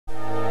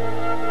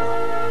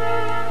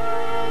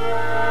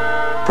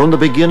From the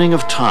beginning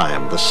of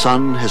time, the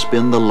sun has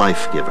been the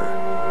life giver.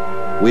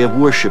 We have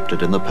worshipped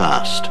it in the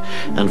past,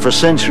 and for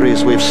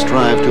centuries we've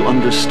strived to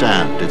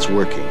understand its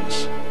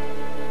workings.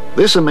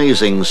 This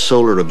amazing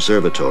solar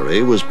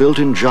observatory was built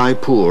in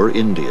Jaipur,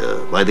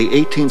 India, by the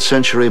 18th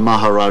century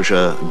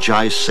Maharaja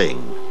Jai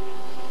Singh.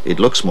 It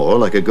looks more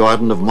like a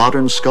garden of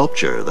modern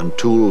sculpture than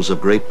tools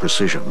of great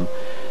precision,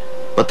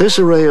 but this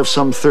array of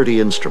some 30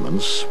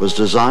 instruments was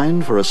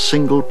designed for a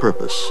single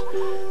purpose: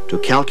 to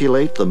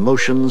calculate the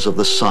motions of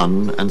the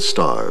sun and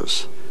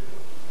stars.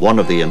 One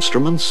of the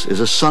instruments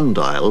is a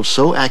sundial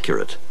so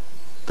accurate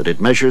that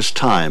it measures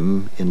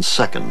time in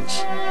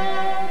seconds.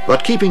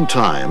 But keeping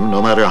time,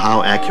 no matter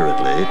how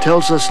accurately,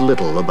 tells us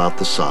little about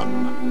the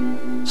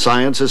sun.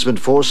 Science has been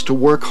forced to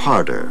work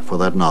harder for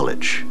that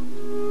knowledge.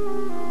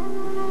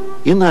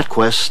 In that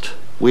quest,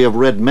 we have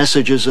read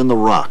messages in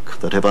the rock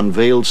that have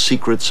unveiled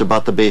secrets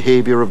about the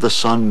behavior of the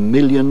sun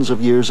millions of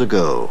years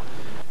ago,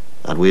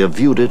 and we have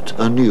viewed it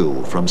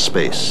anew from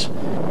space.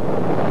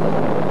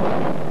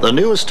 The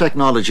newest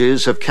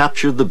technologies have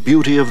captured the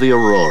beauty of the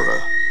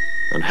aurora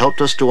and helped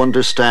us to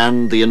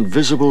understand the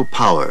invisible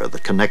power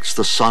that connects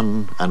the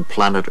sun and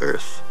planet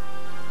Earth.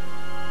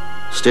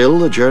 Still,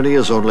 the journey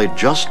is only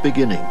just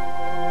beginning,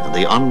 and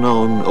the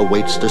unknown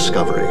awaits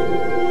discovery.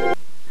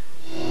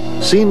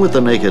 Seen with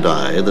the naked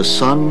eye, the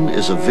sun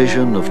is a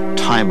vision of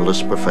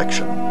timeless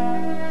perfection.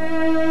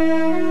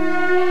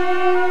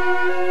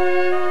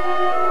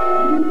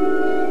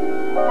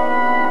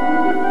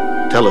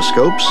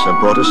 Telescopes have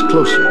brought us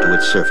closer to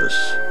its surface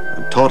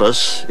and taught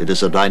us it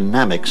is a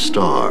dynamic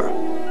star.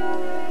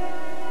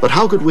 But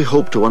how could we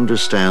hope to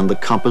understand the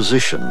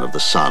composition of the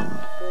sun?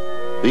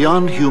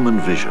 Beyond human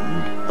vision,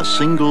 a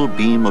single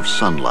beam of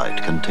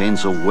sunlight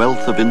contains a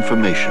wealth of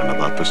information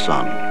about the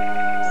sun.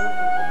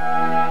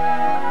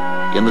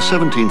 In the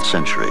 17th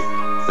century,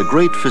 the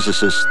great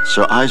physicist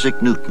Sir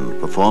Isaac Newton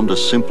performed a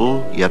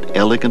simple yet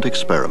elegant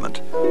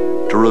experiment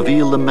to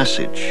reveal the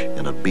message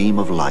in a beam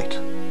of light.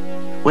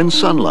 When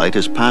sunlight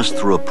is passed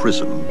through a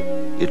prism,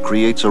 it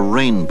creates a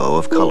rainbow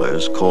of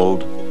colors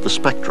called the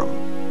spectrum.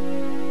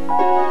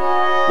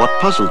 What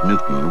puzzled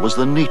Newton was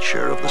the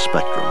nature of the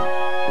spectrum.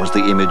 Was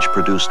the image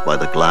produced by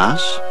the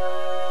glass,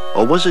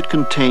 or was it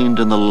contained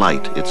in the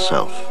light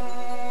itself?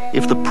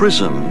 If the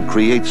prism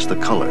creates the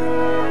color,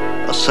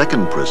 a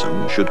second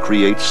prism should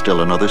create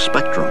still another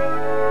spectrum.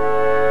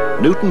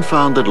 Newton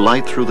found that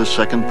light through the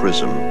second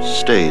prism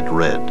stayed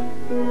red.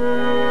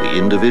 The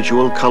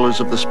individual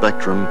colors of the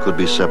spectrum could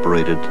be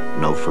separated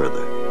no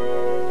further.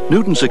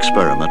 Newton's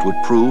experiment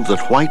would prove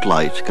that white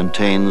light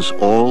contains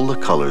all the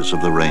colors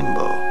of the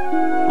rainbow.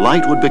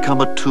 Light would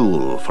become a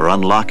tool for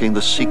unlocking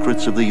the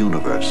secrets of the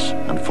universe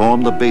and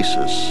form the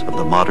basis of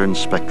the modern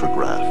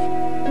spectrograph.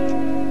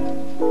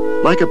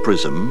 Like a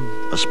prism,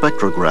 a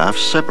spectrograph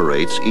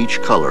separates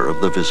each color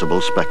of the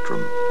visible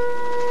spectrum.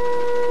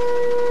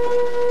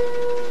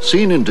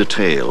 Seen in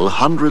detail,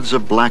 hundreds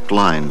of black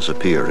lines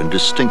appear in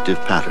distinctive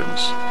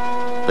patterns.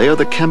 They are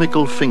the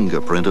chemical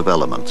fingerprint of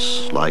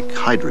elements like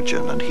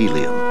hydrogen and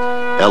helium,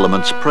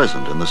 elements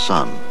present in the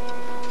sun.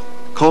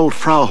 Called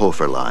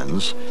Fraunhofer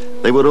lines,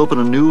 they would open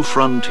a new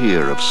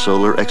frontier of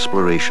solar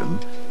exploration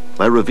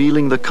by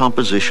revealing the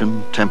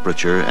composition,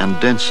 temperature, and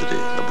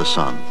density of the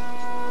sun.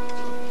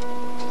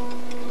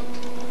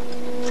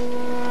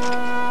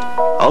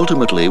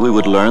 Ultimately, we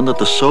would learn that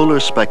the solar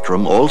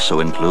spectrum also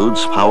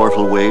includes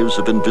powerful waves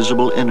of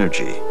invisible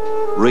energy: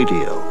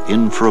 radio,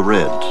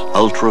 infrared,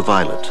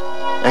 ultraviolet,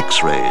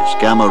 X-rays,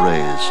 gamma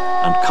rays,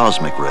 and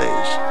cosmic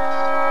rays.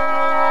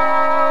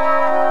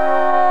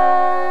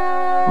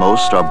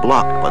 Most are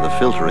blocked by the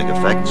filtering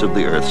effects of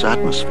the Earth's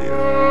atmosphere.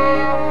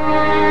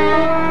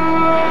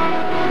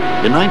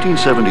 In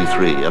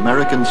 1973,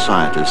 American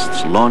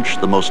scientists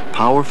launched the most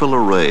powerful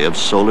array of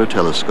solar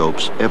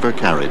telescopes ever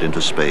carried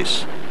into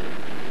space.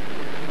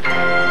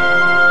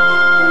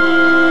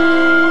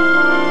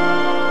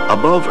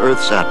 Above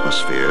Earth's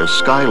atmosphere,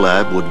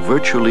 Skylab would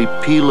virtually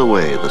peel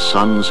away the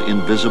sun's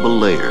invisible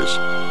layers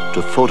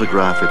to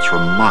photograph its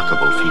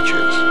remarkable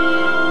features.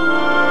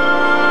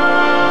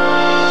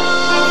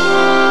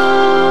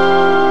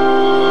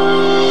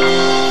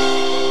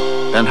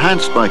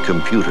 Enhanced by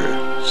computer,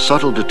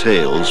 subtle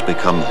details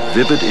become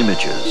vivid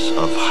images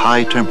of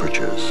high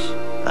temperatures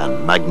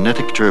and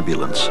magnetic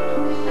turbulence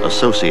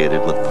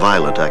associated with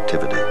violent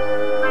activity.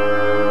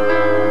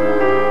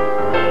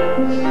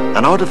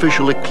 An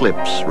artificial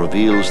eclipse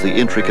reveals the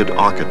intricate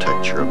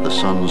architecture of the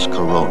sun's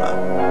corona.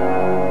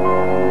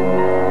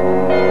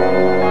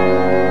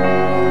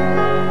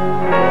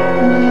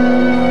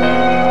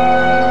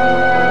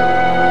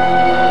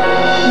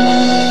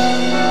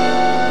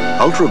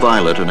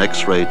 Ultraviolet and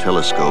X-ray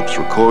telescopes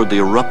record the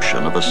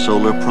eruption of a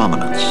solar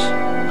prominence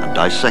and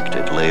dissect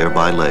it layer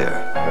by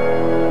layer.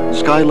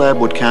 Skylab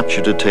would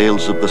capture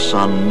details of the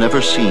sun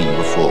never seen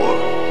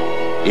before,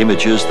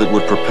 images that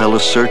would propel a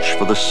search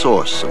for the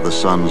source of the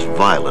sun's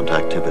violent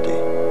activity.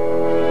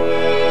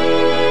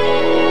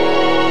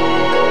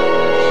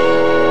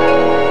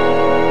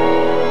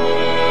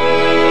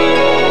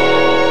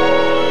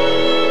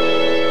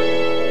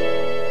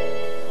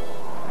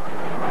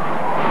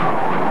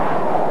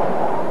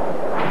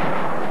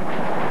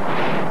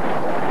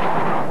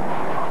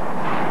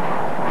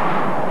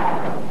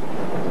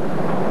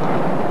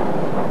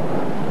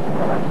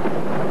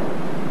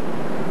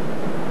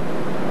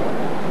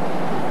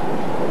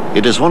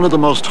 It is one of the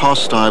most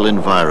hostile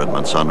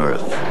environments on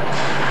Earth.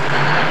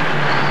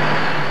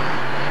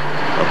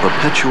 A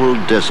perpetual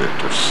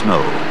desert of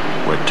snow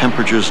where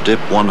temperatures dip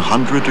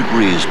 100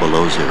 degrees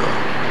below zero.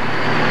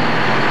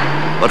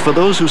 But for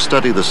those who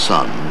study the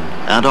sun,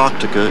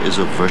 Antarctica is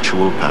a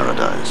virtual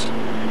paradise.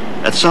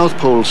 At South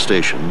Pole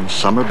Station,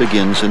 summer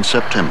begins in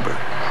September.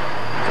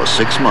 For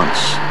 6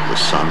 months, the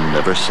sun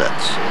never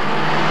sets.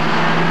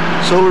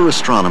 Solar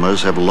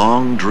astronomers have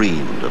long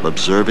dreamed of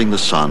observing the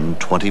sun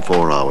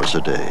 24 hours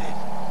a day.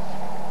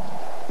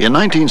 In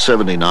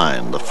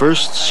 1979, the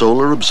first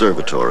solar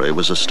observatory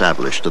was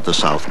established at the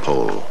South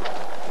Pole.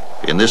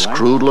 In this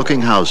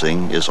crude-looking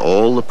housing is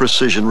all the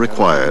precision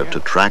required to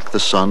track the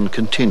sun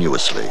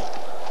continuously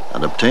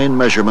and obtain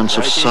measurements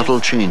of subtle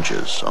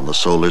changes on the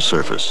solar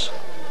surface.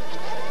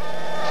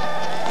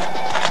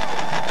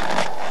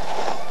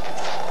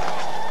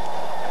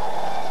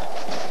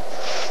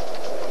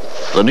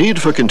 The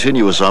need for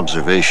continuous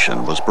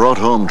observation was brought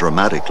home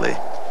dramatically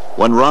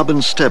when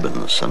Robin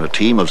Stebbins and a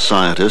team of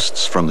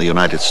scientists from the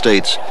United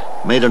States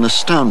made an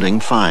astounding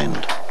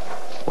find.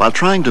 While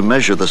trying to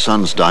measure the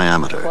sun's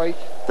diameter,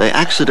 they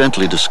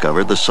accidentally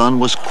discovered the sun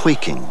was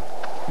quaking,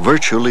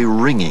 virtually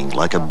ringing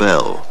like a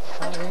bell.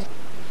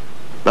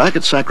 Back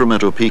at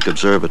Sacramento Peak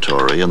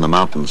Observatory in the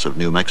mountains of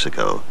New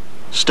Mexico,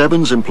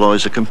 Stebbins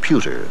employs a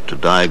computer to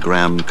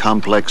diagram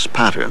complex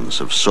patterns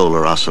of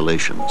solar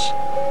oscillations.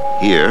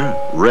 Here,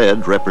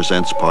 red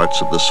represents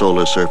parts of the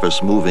solar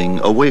surface moving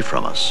away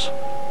from us,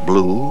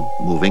 blue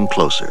moving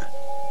closer.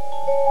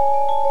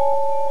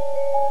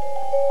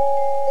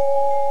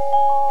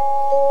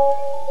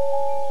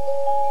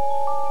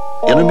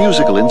 In a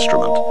musical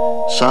instrument,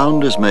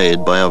 sound is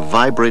made by a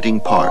vibrating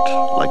part,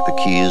 like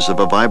the keys of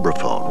a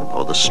vibraphone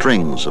or the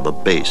strings of a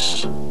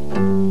bass.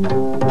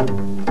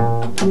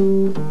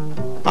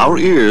 Our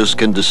ears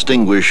can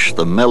distinguish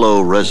the mellow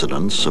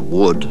resonance of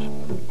wood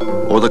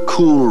or the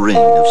cool ring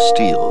of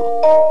steel.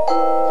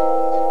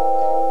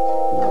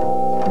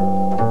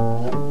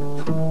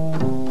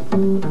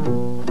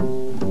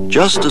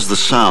 Just as the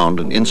sound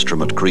an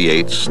instrument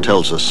creates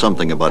tells us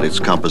something about its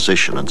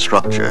composition and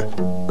structure,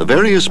 the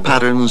various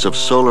patterns of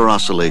solar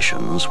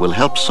oscillations will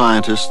help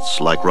scientists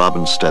like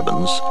Robin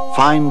Stebbins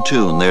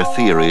fine-tune their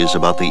theories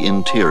about the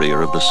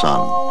interior of the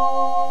sun.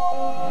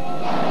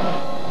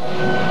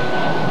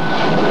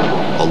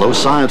 Although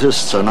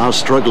scientists are now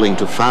struggling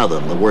to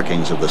fathom the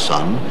workings of the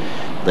sun,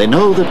 they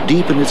know that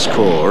deep in its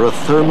core, a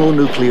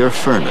thermonuclear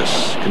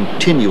furnace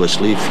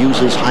continuously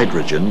fuses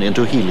hydrogen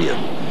into helium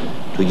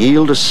to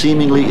yield a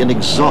seemingly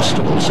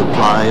inexhaustible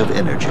supply of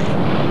energy.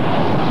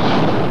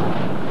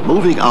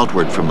 Moving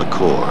outward from the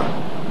core,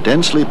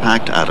 densely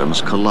packed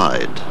atoms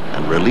collide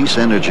and release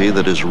energy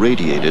that is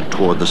radiated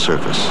toward the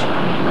surface.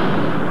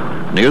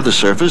 Near the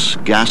surface,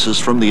 gases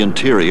from the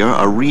interior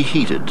are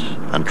reheated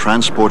and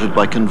transported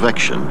by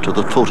convection to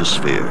the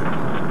photosphere,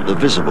 the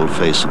visible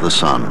face of the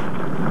sun.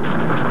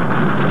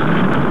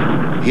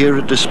 Here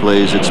it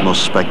displays its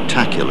most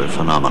spectacular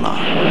phenomena.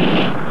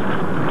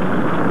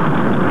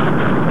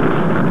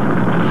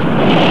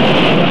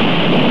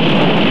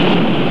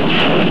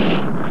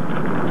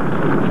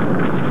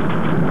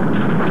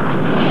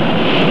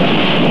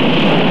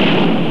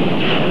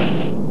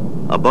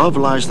 Above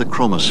lies the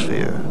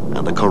chromosphere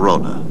and the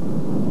corona.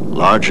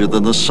 Larger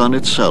than the sun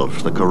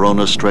itself, the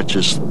corona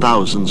stretches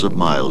thousands of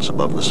miles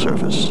above the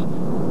surface.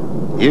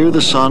 Here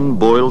the sun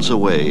boils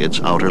away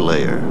its outer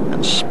layer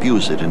and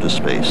spews it into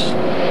space.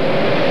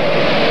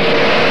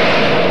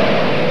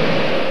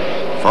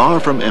 Far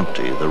from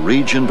empty, the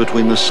region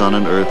between the sun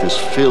and Earth is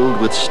filled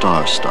with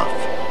star stuff,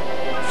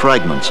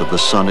 fragments of the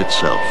sun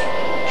itself,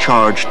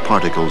 charged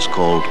particles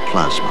called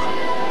plasma.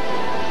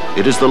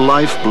 It is the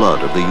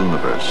lifeblood of the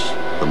universe,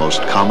 the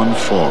most common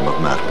form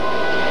of matter.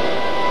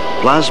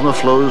 Plasma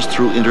flows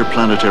through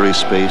interplanetary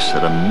space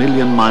at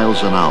 1,000,000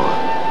 miles an hour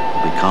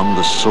to become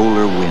the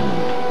solar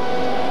wind.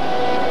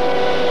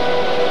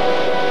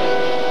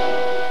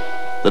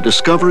 The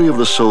discovery of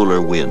the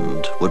solar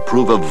wind would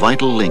prove a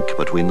vital link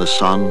between the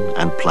sun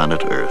and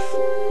planet Earth.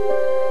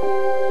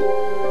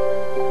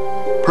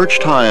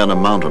 Perched high on a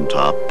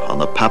mountaintop on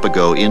the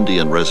Papago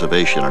Indian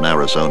Reservation in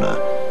Arizona,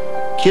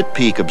 Kitt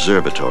Peak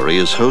Observatory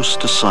is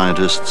host to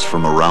scientists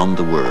from around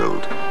the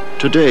world.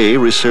 Today,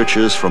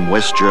 researchers from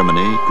West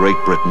Germany, Great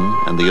Britain,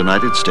 and the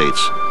United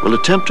States will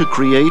attempt to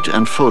create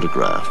and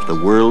photograph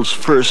the world's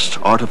first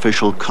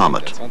artificial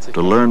comet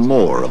to learn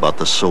more about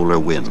the solar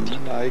wind.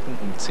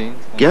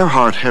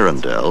 Gerhard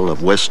Herendell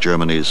of West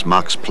Germany's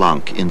Max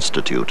Planck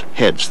Institute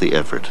heads the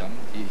effort.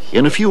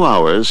 In a few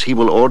hours, he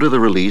will order the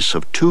release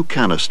of 2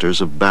 canisters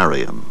of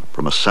barium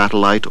from a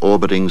satellite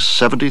orbiting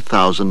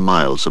 70,000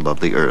 miles above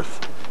the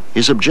Earth.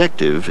 His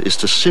objective is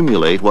to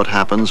simulate what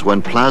happens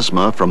when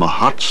plasma from a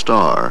hot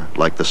star,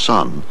 like the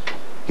sun,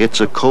 hits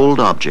a cold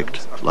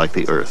object like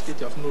the Earth.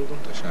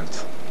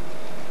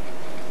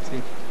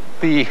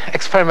 The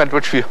experiment,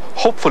 which we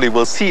hopefully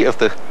will see if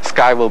the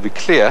sky will be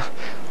clear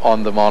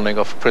on the morning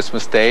of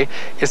Christmas Day,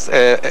 is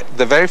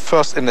the very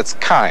first in its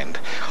kind.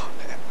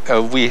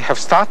 we have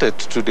started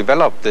to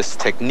develop this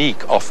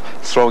technique of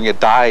throwing a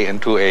dye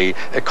into a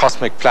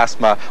cosmic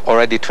plasma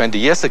already 20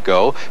 years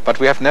ago, but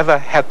we have never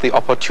had the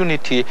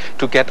opportunity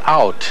to get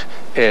out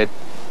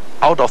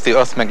of the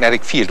Earth's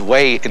magnetic field,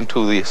 way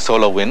into the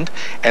solar wind,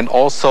 and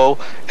also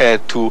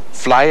to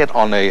fly it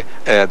on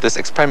this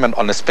experiment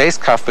on a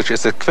spacecraft which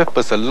is equipped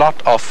with a lot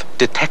of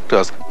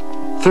detectors.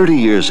 30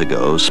 years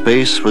ago,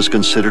 space was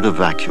considered a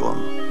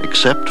vacuum,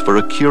 except for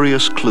a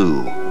curious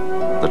clue,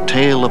 the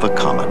tail of a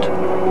comet.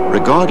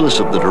 Regardless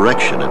of the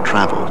direction it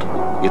traveled,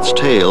 its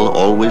tail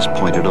always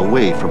pointed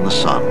away from the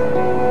sun,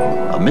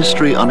 a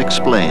mystery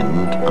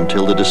unexplained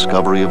until the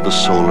discovery of the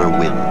solar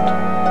wind.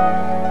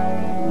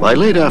 By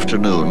late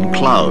afternoon,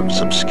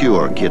 clouds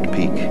obscure Kitt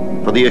Peak.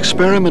 For the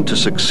experiment to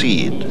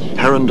succeed,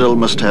 Herondel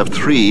must have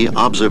 3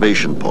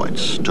 observation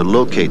points to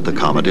locate the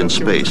comet in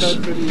space.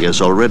 He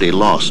has already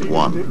lost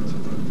one.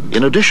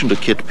 In addition to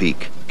Kitt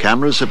Peak,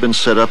 cameras have been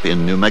set up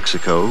in New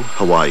Mexico,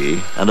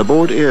 Hawaii, and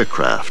aboard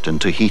aircraft in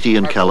Tahiti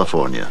and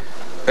California.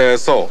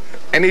 So,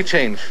 any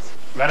change?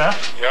 Werner?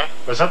 Yeah?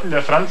 Was hat denn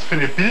der Franz für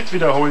eine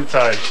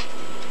Bildwiederholzeit?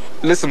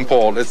 Listen,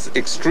 Paul, it's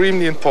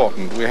extremely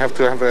important. We have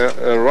to have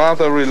a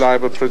rather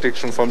reliable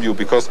prediction from you,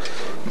 because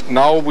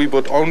now we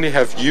would only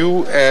have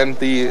you and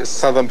the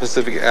Southern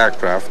Pacific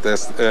aircraft.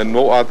 There's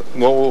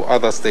no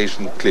other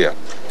station clear.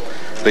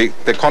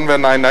 The Convair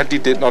 990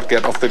 did not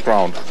get off the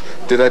ground.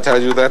 Did I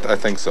tell you that? I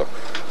think so.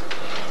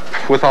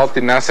 Without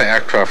the NASA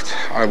aircraft,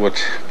 I would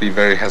be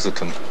very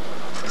hesitant.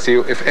 See,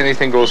 if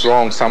anything goes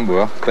wrong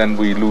somewhere, then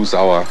we lose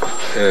our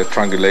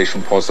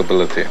triangulation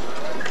possibility.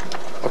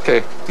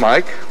 Okay,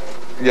 Mike?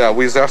 Yeah,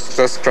 we just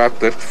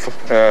scrapped it.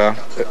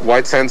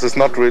 White sands is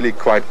not really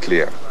quite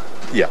clear.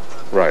 Yeah,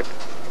 right.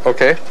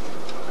 Okay.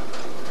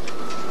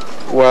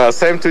 Well,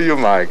 same to you,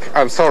 Mike.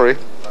 I'm sorry.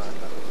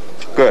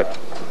 Good.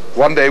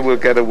 One day we'll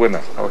get a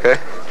winner, okay?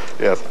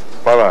 Yes.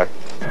 Bye-bye.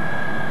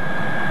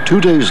 2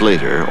 days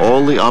later,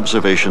 all the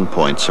observation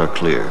points are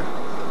clear.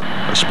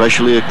 A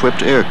specially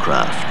equipped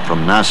aircraft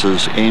from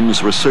NASA's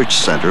Ames Research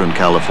Center in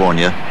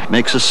California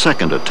makes a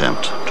second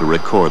attempt to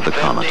record the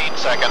comet. 15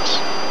 seconds.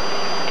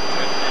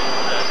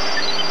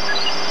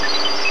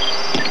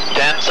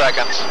 10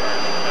 seconds.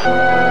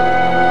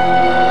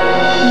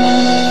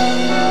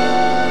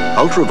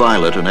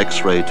 Ultraviolet and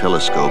X-ray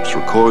telescopes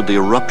record the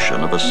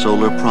eruption of a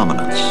solar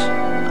prominence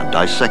and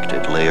dissect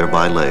it layer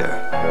by layer.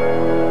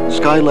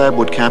 Skylab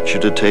would capture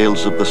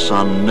details of the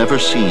sun never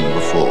seen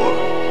before,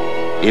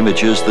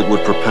 images that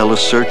would propel a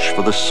search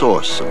for the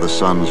source of the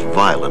sun's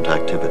violent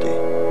activity.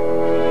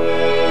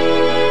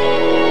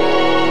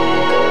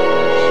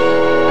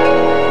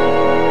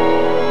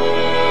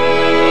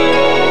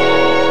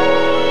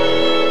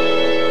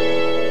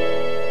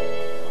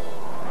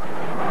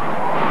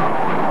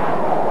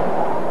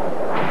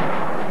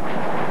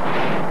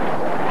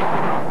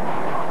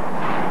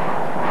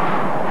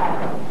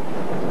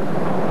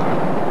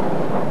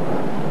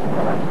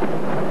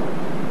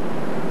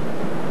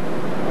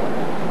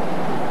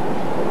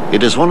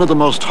 It is one of the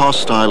most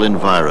hostile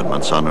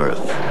environments on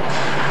Earth.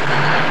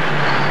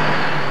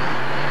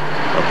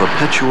 A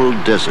perpetual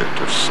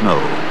desert of snow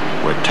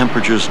where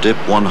temperatures dip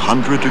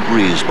 100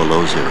 degrees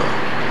below zero.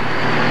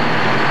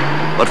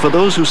 But for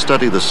those who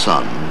study the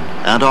sun,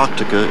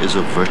 Antarctica is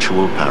a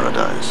virtual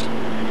paradise.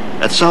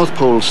 At South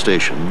Pole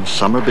Station,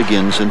 summer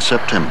begins in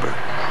September.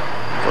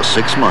 For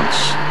 6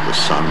 months, the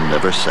sun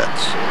never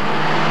sets.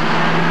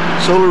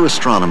 Solar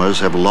astronomers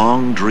have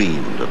long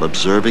dreamed of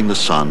observing the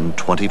sun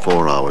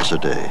 24 hours a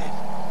day.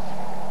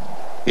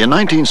 In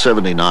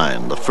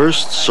 1979, the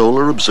first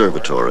solar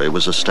observatory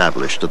was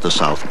established at the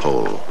South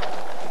Pole.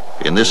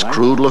 In this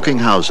crude-looking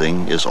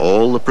housing is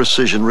all the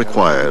precision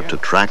required to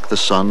track the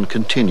sun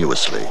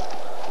continuously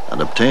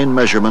and obtain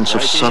measurements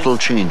of subtle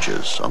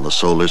changes on the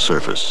solar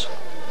surface.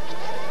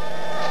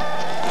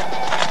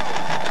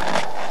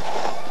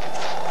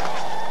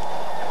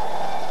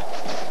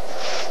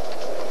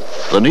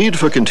 The need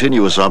for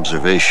continuous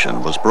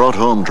observation was brought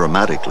home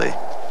dramatically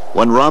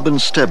when Robin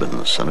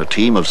Stebbins and a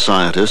team of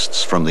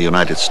scientists from the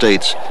United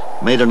States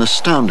made an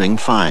astounding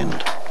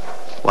find.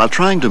 While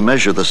trying to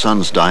measure the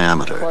sun's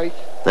diameter,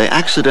 they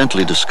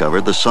accidentally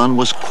discovered the sun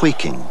was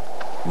quaking,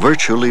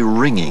 virtually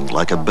ringing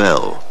like a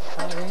bell.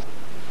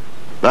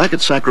 Back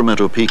at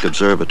Sacramento Peak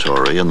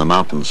Observatory in the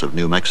mountains of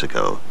New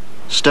Mexico,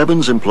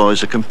 Stebbins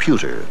employs a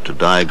computer to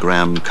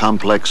diagram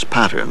complex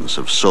patterns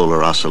of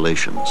solar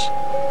oscillations.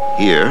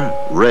 Here,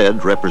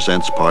 red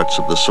represents parts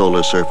of the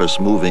solar surface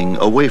moving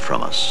away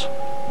from us,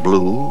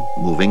 blue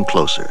moving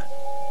closer.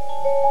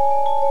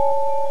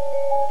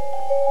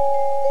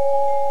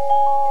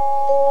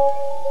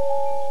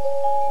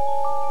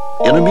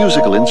 In a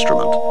musical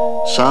instrument,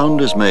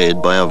 sound is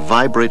made by a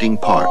vibrating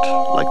part,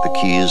 like the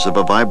keys of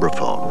a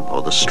vibraphone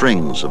or the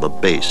strings of a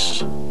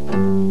bass.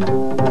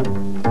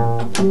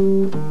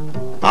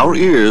 Our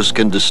ears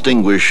can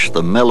distinguish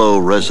the mellow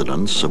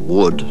resonance of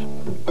wood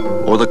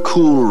or the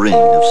cool ring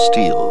of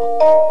steel.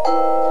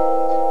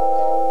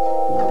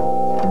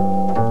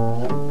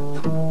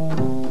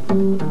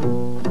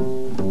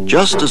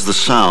 Just as the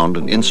sound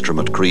an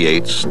instrument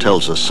creates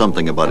tells us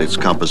something about its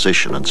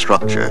composition and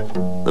structure,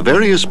 the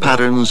various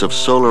patterns of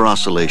solar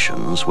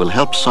oscillations will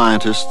help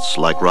scientists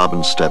like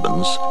Robin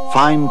Stebbins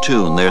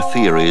fine-tune their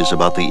theories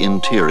about the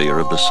interior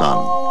of the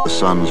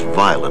sun's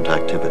violent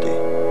activity.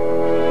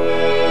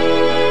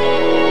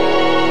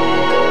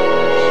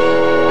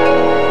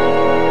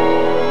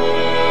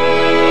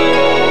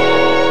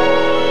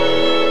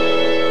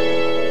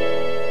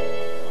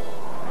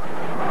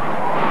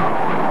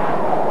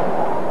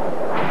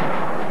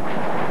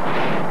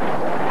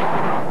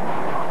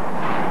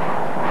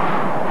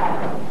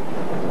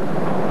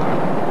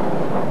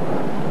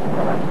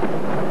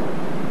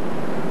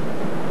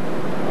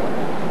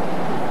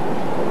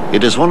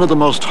 It is one of the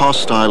most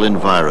hostile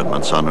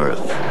environments on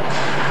Earth.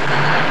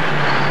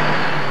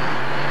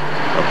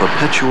 A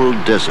perpetual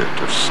desert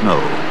of snow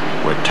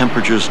where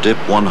temperatures dip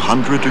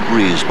 100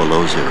 degrees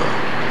below zero.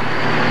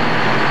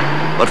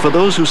 But for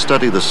those who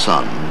study the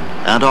sun,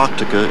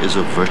 Antarctica is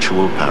a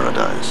virtual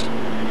paradise.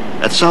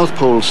 At South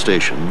Pole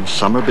Station,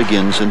 summer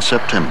begins in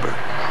September.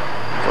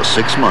 For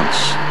 6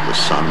 months, the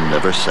sun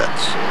never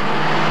sets.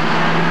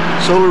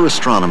 Solar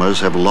astronomers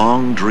have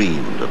long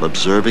dreamed of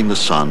observing the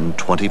sun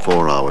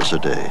 24 hours a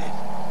day.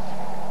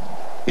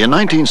 In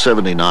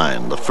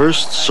 1979, the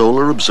first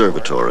solar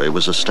observatory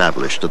was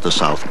established at the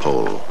South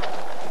Pole.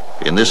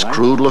 In this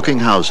crude-looking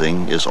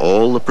housing is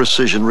all the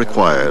precision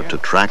required to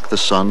track the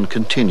sun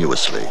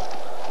continuously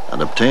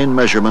and obtain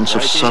measurements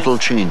of subtle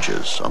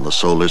changes on the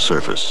solar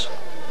surface.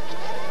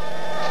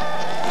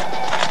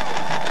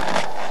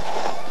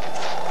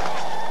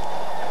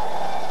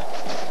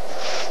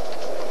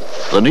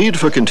 The need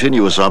for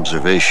continuous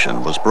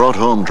observation was brought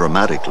home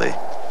dramatically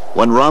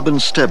when Robin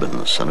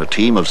Stebbins and a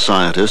team of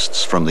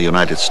scientists from the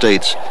United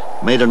States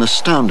made an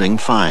astounding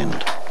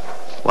find.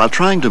 While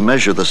trying to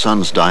measure the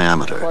sun's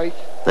diameter,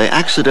 they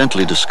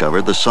accidentally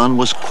discovered the sun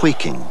was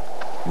quaking,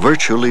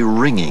 virtually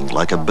ringing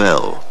like a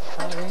bell.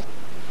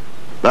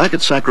 Back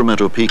at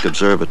Sacramento Peak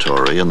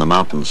Observatory in the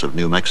mountains of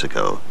New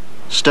Mexico,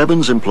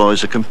 Stebbins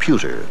employs a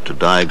computer to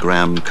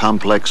diagram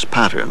complex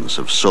patterns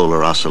of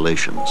solar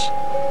oscillations.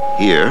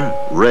 Here,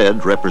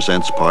 red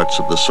represents parts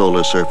of the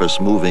solar surface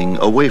moving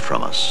away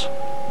from us,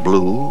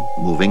 blue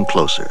moving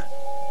closer.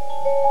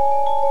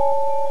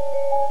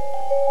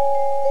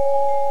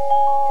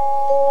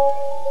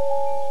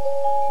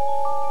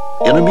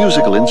 In a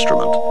musical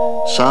instrument,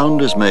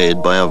 sound is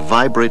made by a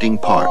vibrating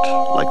part,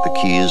 like the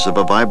keys of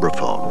a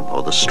vibraphone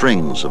or the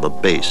strings of a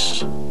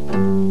bass.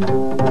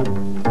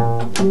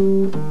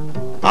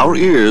 Our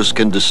ears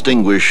can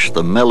distinguish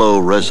the mellow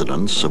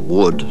resonance of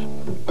wood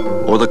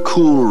or the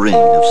cool ring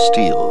of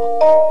steel.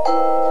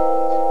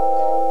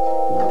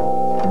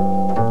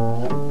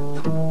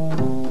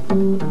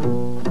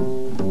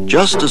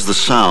 Just as the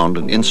sound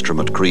an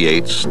instrument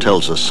creates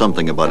tells us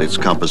something about its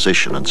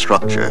composition and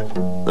structure,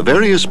 the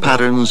various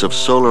patterns of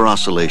solar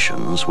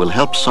oscillations will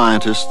help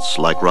scientists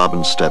like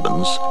Robin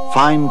Stebbins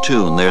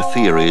fine-tune their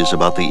theories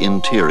about the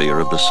interior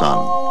of the sun.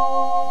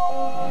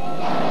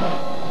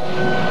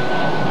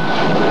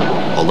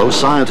 Although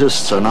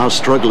scientists are now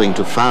struggling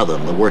to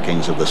fathom the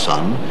workings of the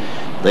sun,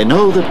 they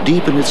know that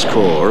deep in its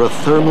core, a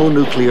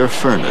thermonuclear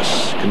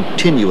furnace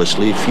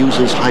continuously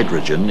fuses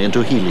hydrogen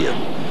into helium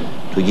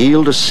to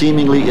yield a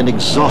seemingly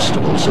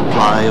inexhaustible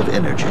supply of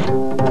energy.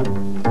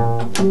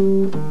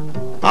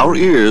 Our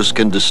ears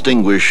can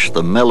distinguish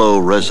the mellow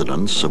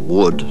resonance of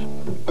wood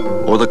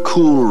or the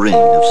cool ring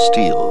of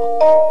steel.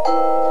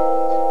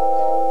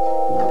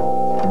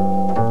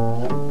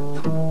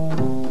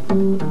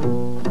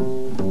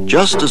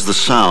 Just as the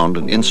sound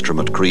an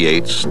instrument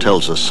creates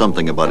tells us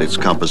something about its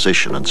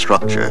composition and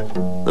structure,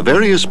 the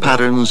various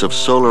patterns of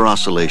solar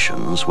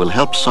oscillations will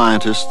help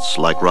scientists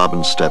like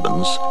Robin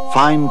Stebbins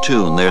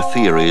fine-tune their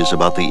theories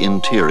about the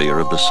interior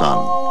of the sun.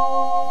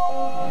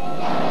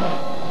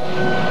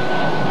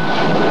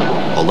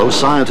 Although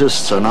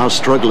scientists are now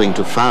struggling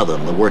to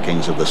fathom the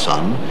workings of the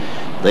sun,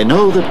 they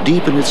know that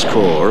deep in its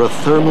core, a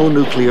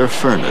thermonuclear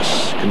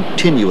furnace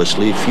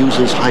continuously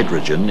fuses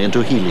hydrogen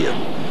into helium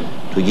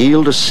to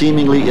yield a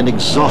seemingly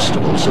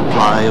inexhaustible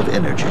supply of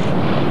energy.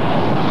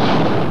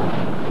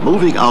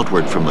 Moving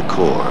outward from the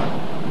core,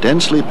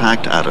 densely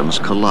packed atoms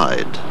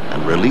collide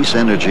and release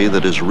energy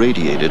that is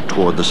radiated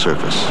toward the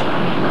surface.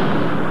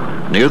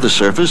 Near the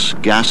surface,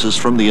 gases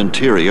from the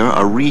interior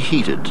are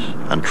reheated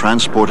and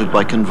transported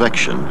by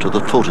convection to the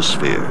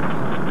photosphere,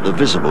 the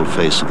visible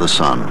face of the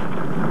sun.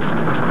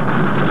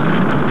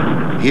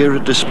 Here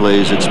it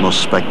displays its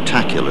most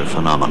spectacular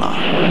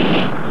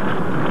phenomena.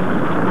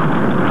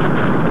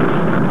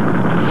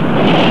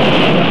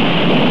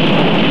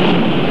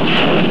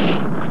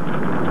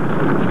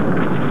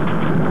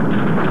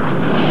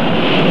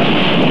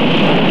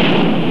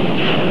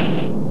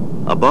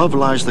 Above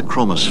lies the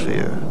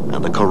chromosphere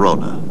and the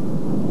corona.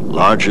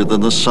 Larger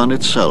than the sun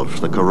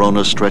itself, the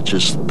corona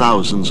stretches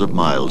thousands of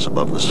miles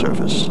above the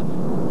surface.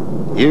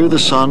 Here the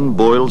sun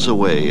boils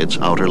away its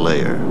outer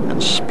layer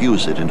and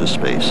spews it into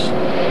space.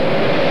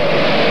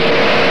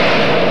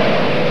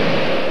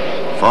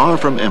 Far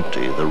from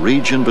empty, the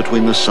region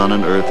between the sun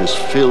and Earth is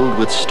filled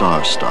with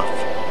star stuff,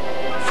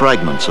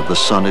 fragments of the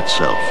sun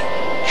itself,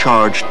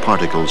 charged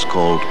particles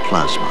called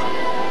plasma.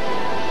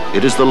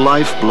 It is the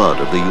lifeblood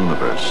of the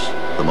universe,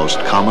 the most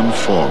common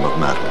form of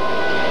matter.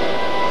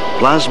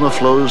 Plasma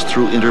flows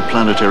through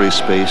interplanetary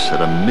space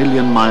at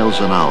 1,000,000 miles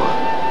an hour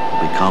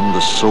to become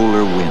the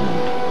solar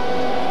wind.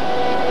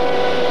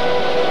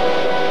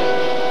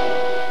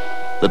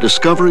 The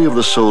discovery of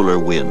the solar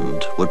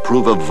wind would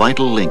prove a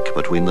vital link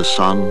between the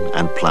sun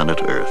and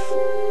planet Earth.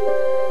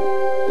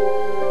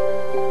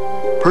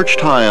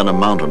 Perched high on a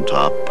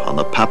mountaintop on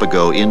the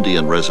Papago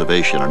Indian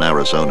Reservation in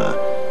Arizona,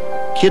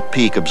 Kitt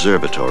Peak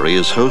Observatory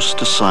is host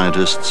to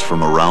scientists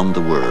from around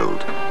the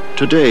world.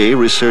 Today,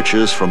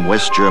 researchers from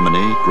West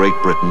Germany, Great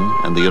Britain,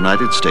 and the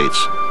United States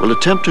will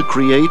attempt to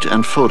create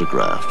and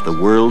photograph the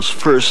world's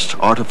first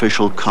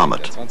artificial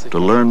comet to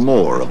learn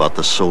more about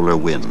the solar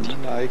wind.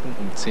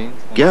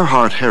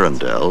 Gerhard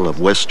Herendell of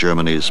West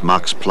Germany's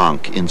Max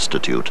Planck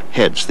Institute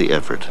heads the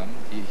effort.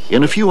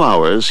 In a few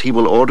hours, he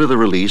will order the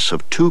release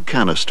of 2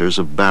 canisters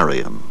of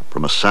barium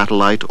from a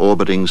satellite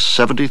orbiting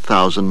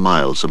 70,000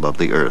 miles above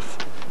the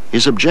Earth.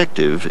 His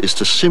objective is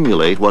to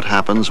simulate what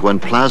happens when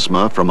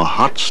plasma from a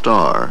hot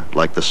star,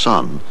 like the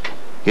sun,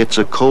 hits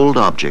a cold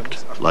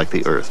object like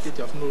the Earth.